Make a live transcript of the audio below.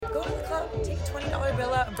take a $20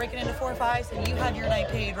 bill out and break it into 4 5s, and you had your night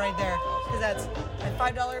paid right there. Because that's a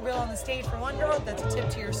 $5 bill on the stage for one girl, that's a tip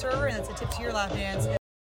to your server, and that's a tip to your lap dance.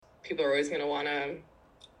 People are always going to want to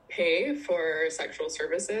pay for sexual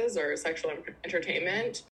services or sexual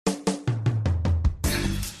entertainment.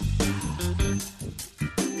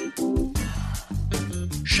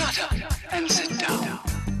 Shut up and sit down.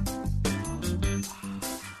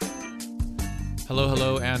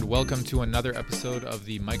 Hello, and welcome to another episode of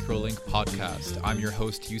the Microlink podcast. I'm your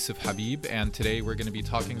host, Youssef Habib, and today we're going to be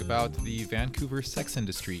talking about the Vancouver sex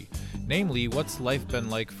industry, namely, what's life been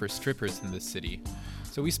like for strippers in this city.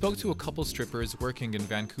 So we spoke to a couple strippers working in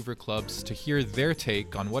Vancouver clubs to hear their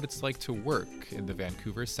take on what it's like to work in the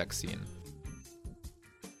Vancouver sex scene.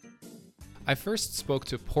 I first spoke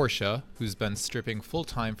to Portia, who's been stripping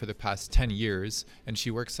full-time for the past 10 years, and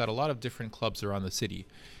she works at a lot of different clubs around the city.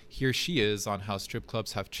 Here she is on how strip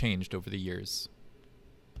clubs have changed over the years.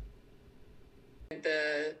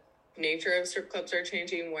 The nature of strip clubs are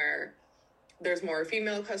changing, where there's more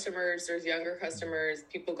female customers, there's younger customers.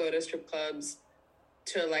 People go to strip clubs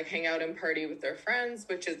to like hang out and party with their friends,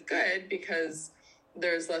 which is good because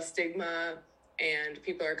there's less stigma and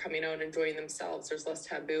people are coming out and enjoying themselves. There's less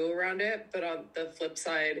taboo around it. But on the flip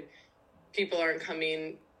side, people aren't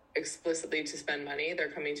coming explicitly to spend money. They're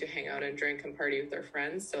coming to hang out and drink and party with their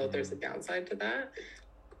friends. So there's a downside to that.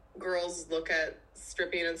 Girls look at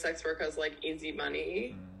stripping and sex work as like easy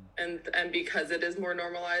money. And because it is more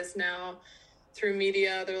normalized now through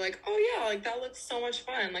media, they're like, oh yeah, like that looks so much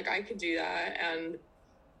fun. Like I could do that. And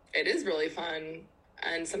it is really fun.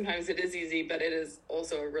 And sometimes it is easy, but it is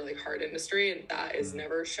also a really hard industry, and that is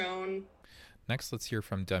never shown. Next, let's hear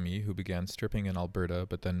from Demi, who began stripping in Alberta,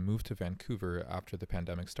 but then moved to Vancouver after the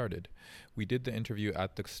pandemic started. We did the interview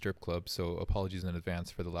at the strip club, so apologies in advance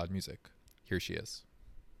for the loud music. Here she is.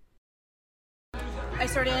 I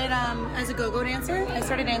started as a go-go dancer. I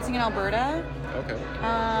started dancing in Alberta. Okay.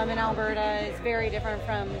 And Alberta is very different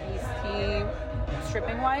from BC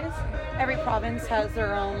stripping-wise. Every province has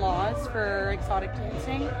their own laws for exotic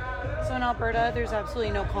dancing. So in Alberta, there's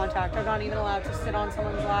absolutely no contact. I'm not even allowed to sit on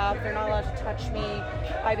someone's lap. They're not allowed to touch me.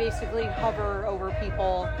 I basically hover over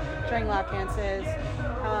people during lap dances.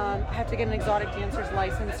 I have to get an exotic dancer's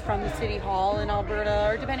license from the city hall in Alberta,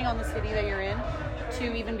 or depending on the city that you're in,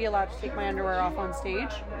 to even be allowed to take my underwear off on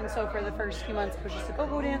stage. And so for the first few months, I was just a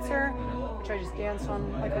go-go dancer, which I just danced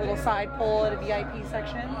on like a little side pole at a VIP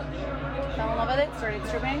section. Fell in love with it, started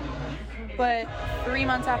stripping. But 3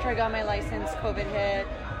 months after I got my license, COVID hit,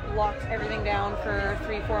 locked everything down for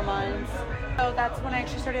 3-4 months. So that's when I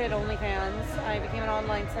actually started at OnlyFans. I became an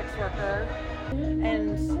online sex worker.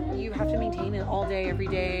 And you have to maintain it all day, every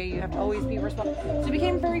day. You have to always be responsible. So it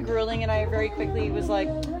became very grueling, and I very quickly was like,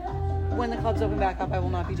 when the clubs open back up, I will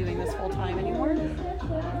not be doing this full time anymore.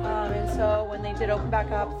 And so when they did open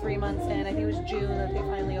back up 3 months in, I think it was June that they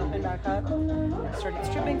finally opened back up, I started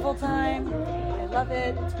stripping full time. I love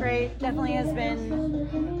it. It's great. Definitely has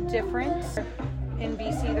been different. In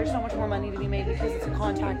BC, there's so much more money to be made because it's a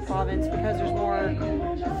contact province, because there's more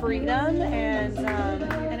freedom and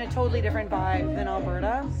a totally different vibe than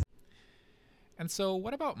Alberta. And so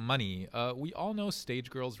what about money? We all know stage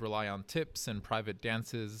girls rely on tips and private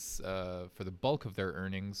dances for the bulk of their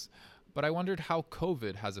earnings, but I wondered how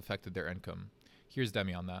COVID has affected their income. Here's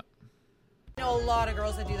Demi on that. I know a lot of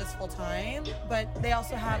girls that do this full time, but they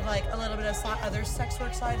also have like a little bit of other sex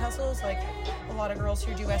work side hustles, like a lot of girls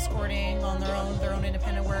who do escorting on their own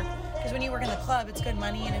independent work. Because when you work in the club, it's good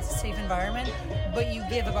money and it's a safe environment, but you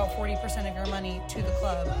give about 40% of your money to the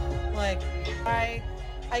club. Like I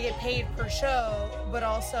get paid per show, but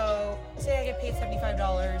also say I get paid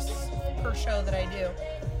 $75 per show that I do.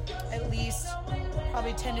 At least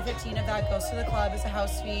probably 10 to 15 of that goes to the club as a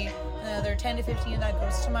house fee. Another 10 to 15 of that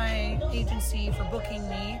goes to my agency for booking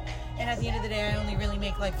me. And at the end of the day, I only really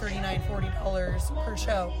make like $39, $40 per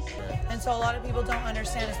show. And so a lot of people don't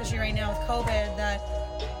understand, especially right now with COVID, that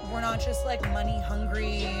we're not just like money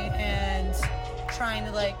hungry and trying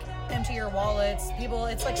to like empty your wallets. People,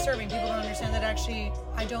 it's like serving. People don't understand that actually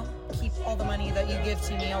I don't keep all the money that you give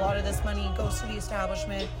to me. A lot of this money goes to the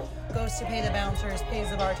establishment, goes to pay the bouncers, pays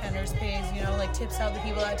the bartenders, pays, like tips out the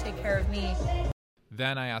people that take care of me.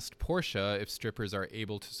 Then I asked Portia if strippers are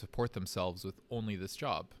able to support themselves with only this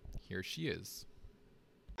job. Here she is.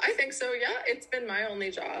 I think so, yeah. It's been my only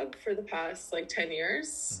job for the past 10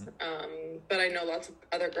 years. But I know lots of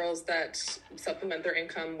other girls that supplement their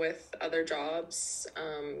income with other jobs,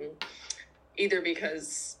 either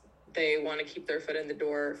because they want to keep their foot in the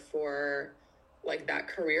door for that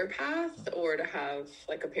career path, or to have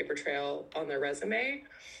a paper trail on their resume,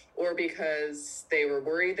 or because they were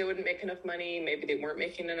worried they wouldn't make enough money. Maybe they weren't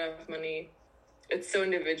making enough money. It's so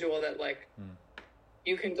individual that like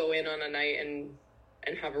you can go in on a night and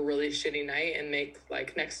have a really shitty night and make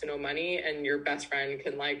like next to no money, and your best friend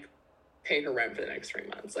can like pay her rent for the next 3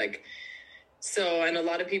 months. Like, so, and a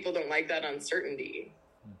lot of people don't like that uncertainty.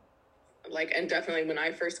 Like, and definitely when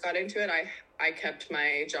I first got into it, I kept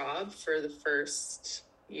my job for the first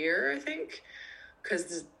year, I think,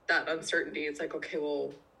 because that uncertainty, it's like, okay,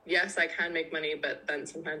 well, yes, I can make money, but then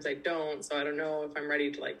sometimes I don't. So I don't know if I'm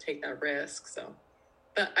ready to like take that risk. So,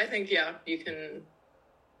 but I think, yeah, you can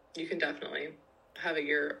definitely have a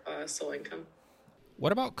year sole income.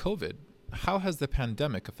 What about COVID? How has the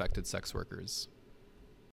pandemic affected sex workers?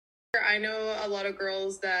 I know a lot of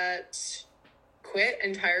girls that quit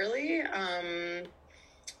entirely.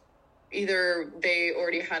 Either they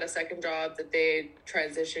already had a second job that they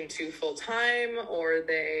transitioned to full time, or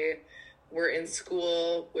they were in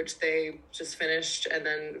school, which they just finished and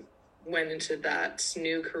then went into that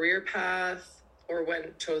new career path, or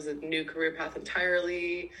chose a new career path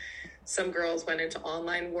entirely. Some girls went into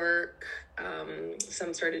online work.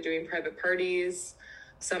 Some started doing private parties.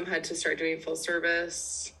 Some had to start doing full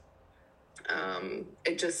service.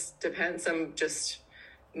 It just depends. Some just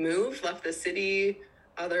left the city.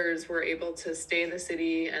 Others were able to stay in the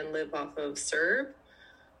city and live off of CERB.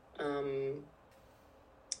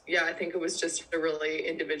 Yeah, I think it was just a really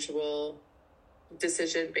individual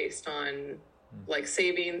decision based on like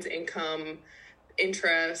savings, income,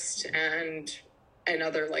 interest, and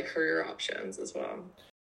other like career options as well.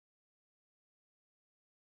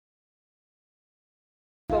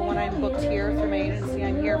 But when I'm booked here through my agency,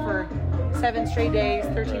 I'm here for 7 straight days,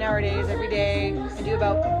 13-hour days every day. I do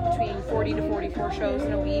about between 40 to 44 shows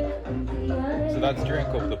in a week. So that's during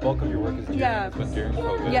COVID. The bulk of your work is during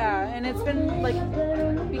COVID. Yeah, and it's been like,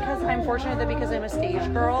 because I'm fortunate that because I'm a stage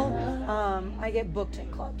girl, I get booked at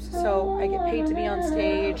clubs. So I get paid to be on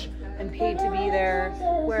stage and paid to be there.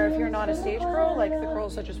 Where if you're not a stage girl, like the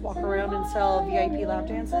girls that just walk around and sell VIP lap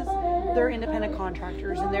dances, they're independent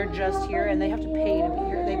contractors and they're just here and they have to pay to be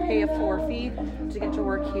here. They pay a floor fee to get to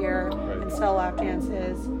work here and sell lap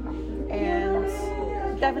dances. And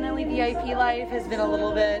definitely VIP life has been a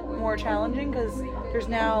little bit more challenging because there's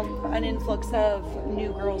now an influx of new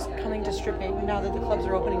girls coming to stripping now that the clubs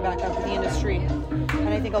are opening back up in the industry. And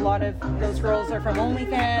I think a lot of those girls are from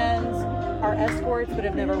OnlyFans, are escorts but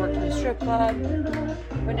have never worked in a strip club.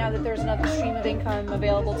 But now that there's another stream of income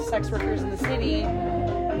available to sex workers in the city,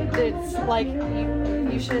 it's like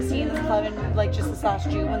you should have seen this club in like just this last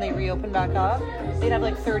June when they reopened back up. They'd have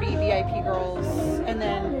like 30 VIP girls and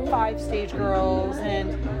then 5 stage girls,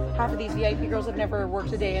 and half of these VIP girls have never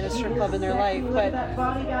worked a day in a strip club in their life, but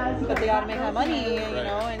they ought to make that money, you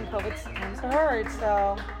know, and COVID times are hard,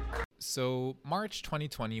 So March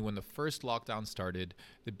 2020, when the first lockdown started,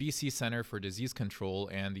 the BC Centre for Disease Control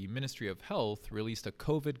and the Ministry of Health released a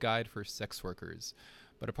COVID guide for sex workers.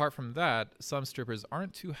 But apart from that, some strippers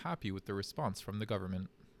aren't too happy with the response from the government.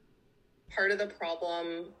 Part of the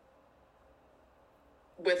problem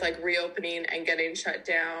with like reopening and getting shut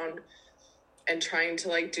down and trying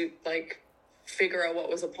to figure out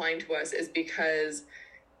what was applying to us is because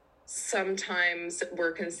sometimes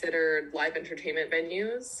we're considered live entertainment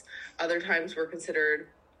venues. Other times we're considered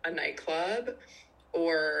a nightclub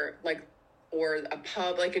or a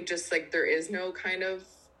pub. Like it just like there is no kind of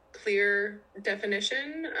clear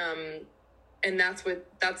definition. And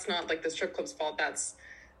that's not like the strip club's fault. That's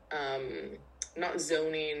not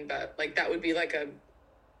zoning, but like that would be like a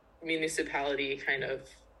municipality kind of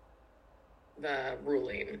the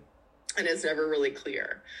ruling, and it's never really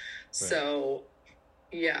clear. Right. So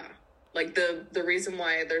yeah, like the reason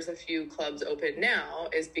why there's a few clubs open now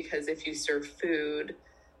is because if you serve food,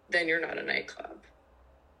 then you're not a nightclub.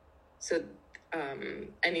 So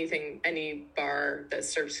any bar that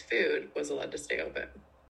serves food was allowed to stay open.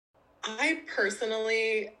 I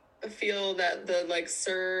personally feel that the like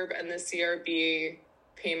CERB and the CRB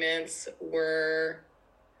payments were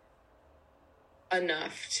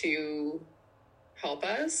enough to help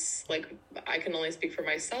us. Like I can only speak for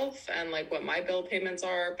myself and like what my bill payments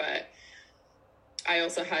are, but I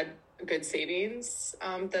also had good savings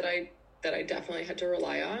that I definitely had to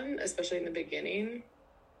rely on, especially in the beginning.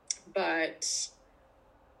 But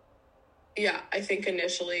yeah, I think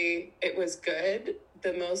initially it was good.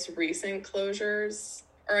 The most recent closures,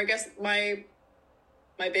 or I guess my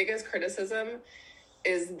biggest criticism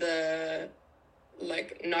is the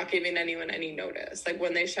like not giving anyone any notice. Like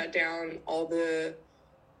when they shut down all the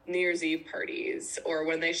New Year's Eve parties, or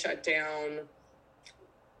when they shut down,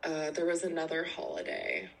 there was another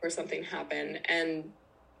holiday where something happened, and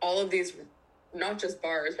all of these not just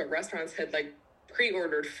bars, but restaurants had like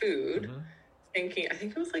pre-ordered food, thinking, I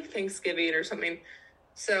think it was like Thanksgiving or something.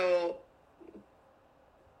 So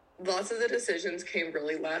lots of the decisions came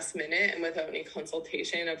really last minute and without any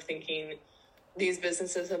consultation of thinking these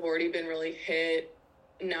businesses have already been really hit.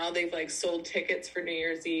 Now they've like sold tickets for New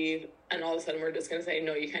Year's Eve, and all of a sudden we're just going to say,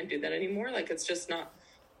 no, you can't do that anymore. Like, it's just not,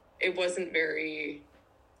 it wasn't very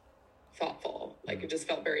thoughtful. Like, it just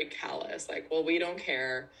felt very callous. Like, well, we don't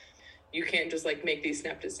care. You can't just like make these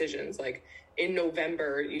snap decisions. Like, in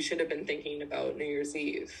November, you should have been thinking about New Year's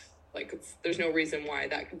Eve. Like, there's no reason why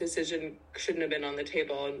that decision shouldn't have been on the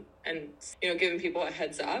table, and you know, giving people a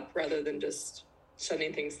heads up rather than just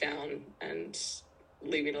shutting things down and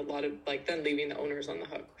leaving a lot of, like, then leaving the owners on the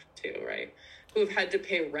hook too, right? Who have had to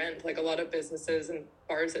pay rent. Like, a lot of businesses and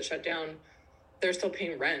bars that shut down, they're still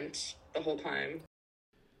paying rent the whole time.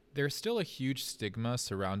 There's still a huge stigma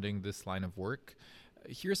surrounding this line of work.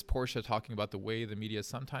 Here's Portia talking about the way the media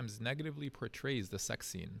sometimes negatively portrays the sex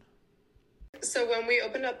scene. So when we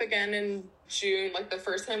opened up again in June, like the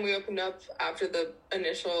first time we opened up after the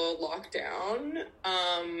initial lockdown,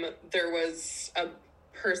 there was a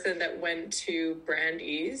person that went to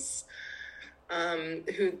Brandy's,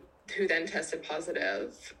 who then tested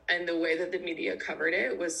positive, and the way that the media covered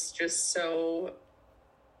it was just so,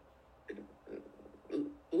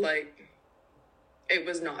 like, it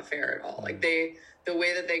was not fair at all. Like, the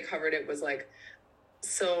way that they covered it was like,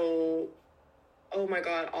 so, oh my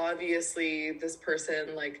God, obviously this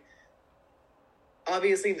person, like,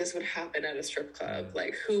 obviously this would happen at a strip club.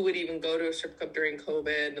 Like, who would even go to a strip club during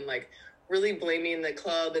COVID? And like, really blaming the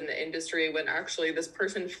club and the industry when actually this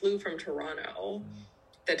person flew from Toronto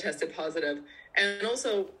that tested positive. And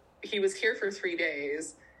also, he was here for 3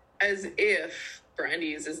 days, as if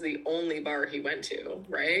Brandy's is the only bar he went to,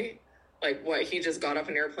 right? Like, what, he just got off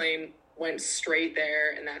an airplane, went straight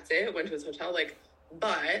there, and that's it, went to his hotel. Like,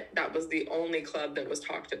 but that was the only club that was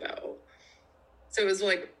talked about. So it was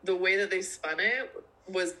like, the way that they spun it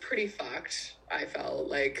was pretty fucked, I felt.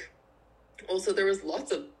 Like, also, there was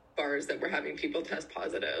lots of bars that were having people test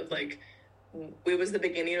positive. Like, it was the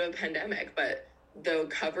beginning of a pandemic, but the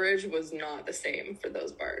coverage was not the same for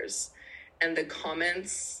those bars. And the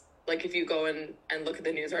comments, like, if you go and look at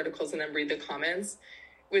the news articles and then read the comments,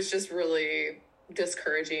 it was just really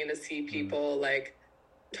discouraging to see people like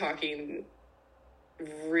talking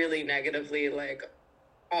really negatively. Like,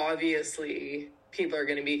 obviously people are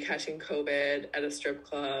going to be catching COVID at a strip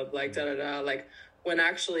club, like like, when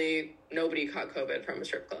actually nobody caught COVID from a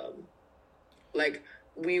strip club. Like,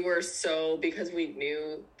 we were so, because we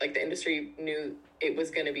knew, like, the industry knew it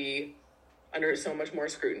was going to be under so much more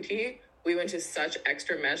scrutiny, we went to such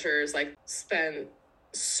extra measures, like spent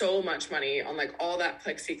so much money on like all that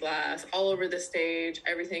plexiglass all over the stage,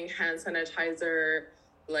 everything, hand sanitizer.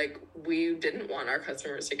 Like, we didn't want our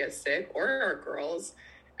customers to get sick, or our girls.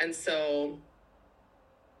 And so,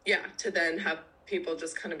 yeah, to then have people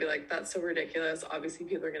just kind of be like, that's so ridiculous, obviously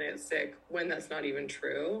people are going to get sick, when that's not even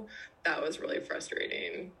true, that was really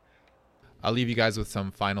frustrating. I'll leave you guys with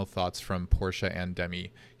some final thoughts from Portia and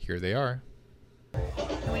Demi. Here they are.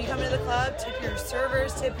 When you come into the club, tip your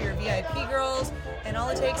servers, tip your VIP girls, and all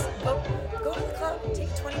it takes, go to the club, take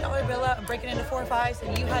a $20 bill out and break it into 4 or 5s,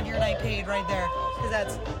 and you have your night paid right there. Because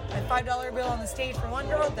that's a $5 bill on the stage for one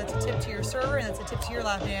girl, that's a tip to your server, and that's a tip to your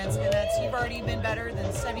lap dance, and that's, you've already been better than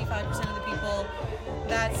 75% of the people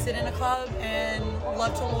that sit in a club and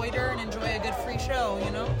love to loiter and enjoy a good free show,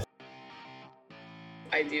 you know?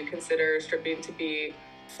 I do consider stripping to be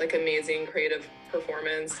like amazing creative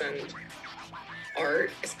performance and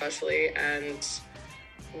art, especially, and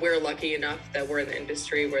we're lucky enough that we're in the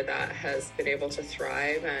industry where that has been able to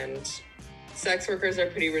thrive. And sex workers are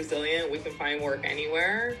pretty resilient. We can find work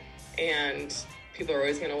anywhere, and people are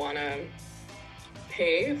always going to want to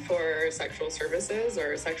pay for sexual services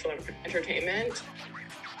or sexual entertainment.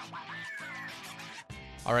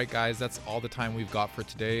 All right, guys, that's all the time we've got for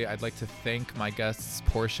today. I'd like to thank my guests,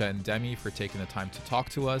 Portia and Demi, for taking the time to talk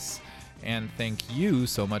to us, and thank you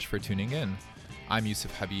so much for tuning in. I'm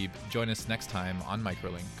Youssef Habib. Join us next time on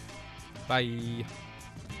Microlink. Bye.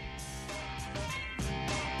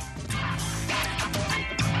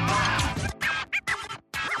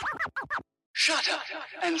 Shut up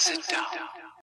and sit down.